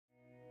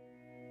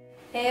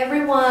Hey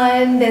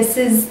everyone, this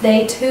is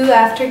day 2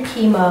 after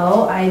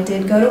chemo. I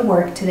did go to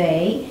work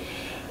today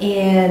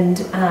and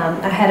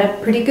I had a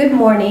pretty good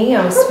morning.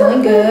 I was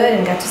feeling good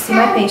and got to see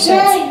my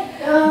patients,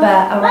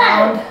 but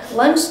around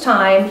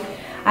lunchtime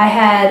I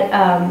had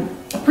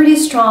a pretty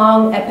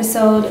strong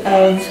episode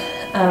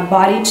of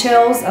body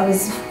chills. I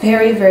was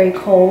very, very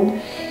cold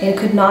and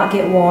could not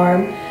get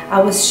warm.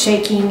 I was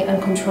shaking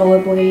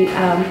uncontrollably.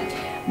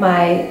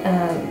 My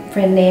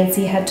friend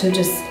Nancy had to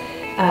just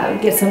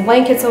get some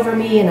blankets over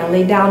me, and I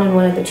laid down in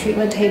one of the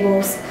treatment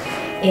tables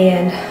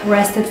and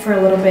rested for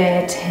a little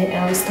bit. And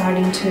I was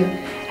starting to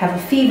have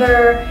a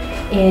fever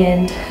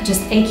and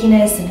just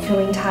achiness and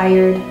feeling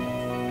tired,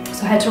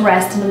 so I had to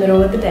rest in the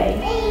middle of the day.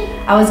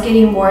 I was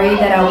getting worried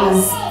that I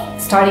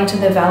was starting to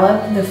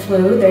develop the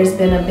flu. There's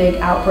been a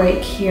big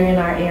outbreak here in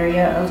our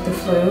area of the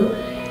flu,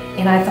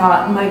 and I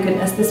thought, my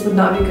goodness, this would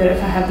not be good if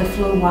I have the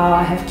flu while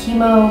I have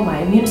chemo. My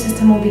immune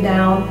system will be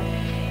down.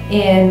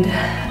 And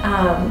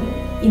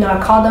you know,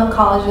 I called the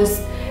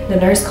oncologist. The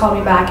nurse called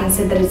me back and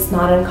said that it's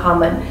not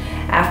uncommon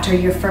after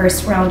your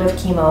first round of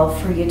chemo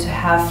for you to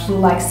have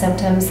flu-like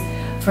symptoms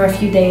for a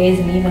few days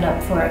and even up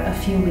for a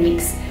few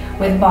weeks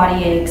with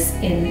body aches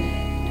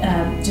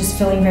and just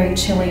feeling very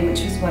chilly, which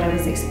is what I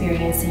was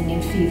experiencing,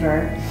 and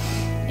fever,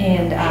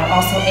 and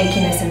also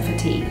achiness and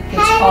fatigue,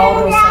 which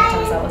all those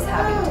symptoms I was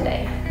having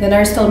today. The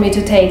nurse told me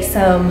to take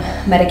some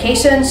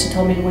medications. She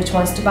told me which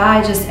ones to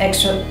buy, just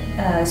extra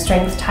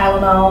strength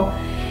Tylenol,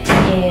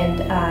 and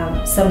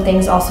some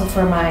things also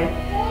for my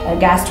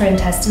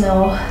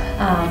gastrointestinal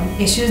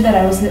issues that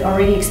I was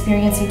already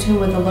experiencing too,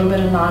 with a little bit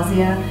of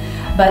nausea.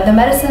 But the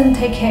medicine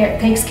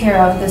takes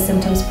care of the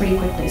symptoms pretty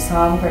quickly, so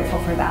I'm grateful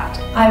for that.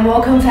 I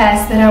will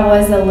confess that I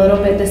was a little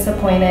bit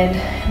disappointed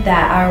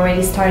that I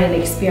already started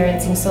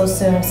experiencing so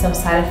soon some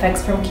side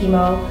effects from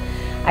chemo.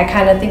 I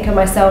kind of think of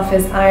myself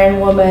as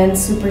Iron Woman,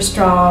 super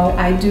strong.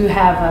 I do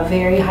have a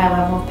very high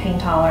level of pain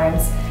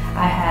tolerance.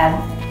 I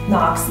had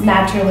knocks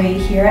naturally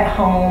here at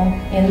home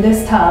in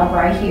this tub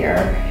right here,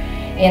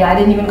 and I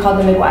didn't even call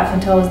the midwife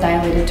until I was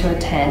dilated to a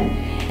 10.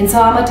 And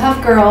so I'm a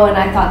tough girl, and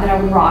I thought that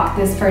I would rock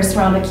this first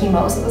round of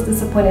chemo, so I was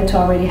disappointed to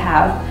already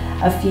have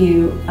a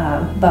few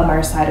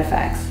bummer side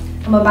effects.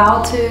 I'm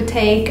about to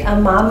take a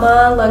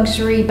mama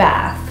luxury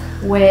bath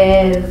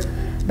with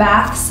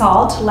bath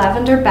salt,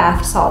 lavender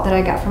bath salt that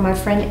I got from my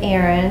friend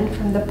Erin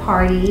from the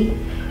party,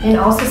 and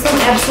also some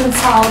Epsom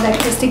salt that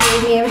Christy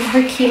gave me in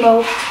her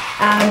chemo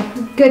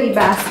goodie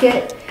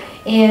basket.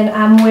 And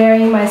I'm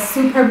wearing my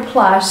super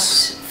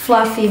plush,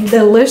 fluffy,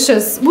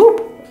 delicious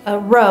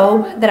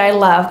robe that I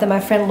love that my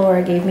friend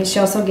Laura gave me. She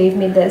also gave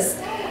me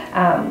this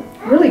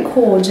really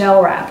cool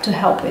gel wrap to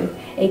help with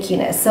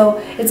achiness. So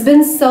it's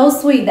been so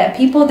sweet that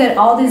people did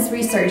all this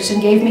research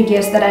and gave me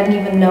gifts that I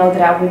didn't even know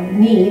that I would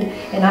need,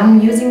 and I'm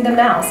using them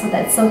now, so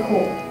that's so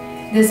cool.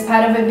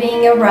 Despite of it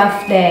being a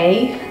rough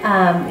day,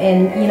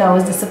 and you know, I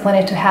was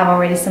disappointed to have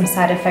already some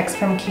side effects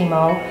from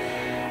chemo,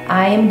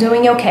 I am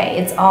doing okay.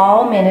 It's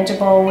all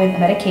manageable with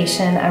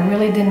medication. I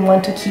really didn't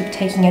want to keep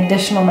taking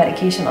additional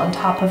medication on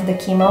top of the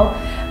chemo,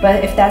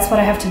 but if that's what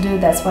I have to do,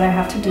 that's what I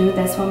have to do.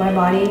 That's what my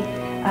body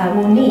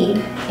will need,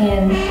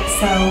 and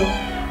so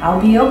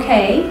I'll be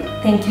okay.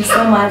 Thank you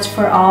so much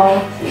for all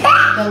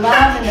the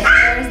love and the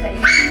prayers that you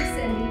keep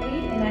sending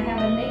me. And I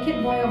have a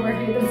naked boy over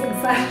here that's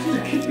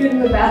excited to get in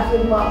the bath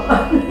with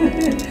Mama.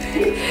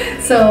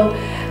 So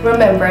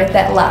remember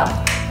that love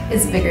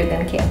is bigger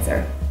than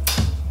cancer.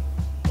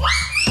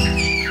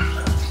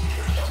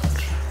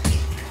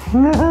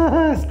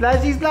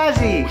 Splashy,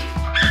 splashy.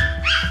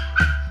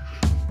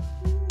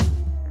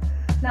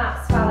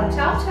 Now, swallow.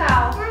 Ciao,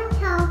 ciao. Ciao,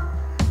 ciao.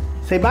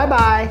 Say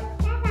bye-bye.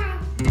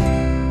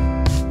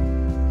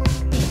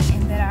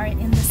 And that are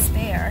in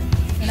despair.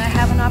 And I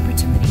have an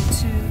opportunity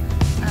to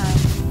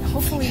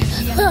hopefully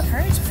be an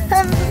encouragement to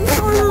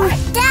them.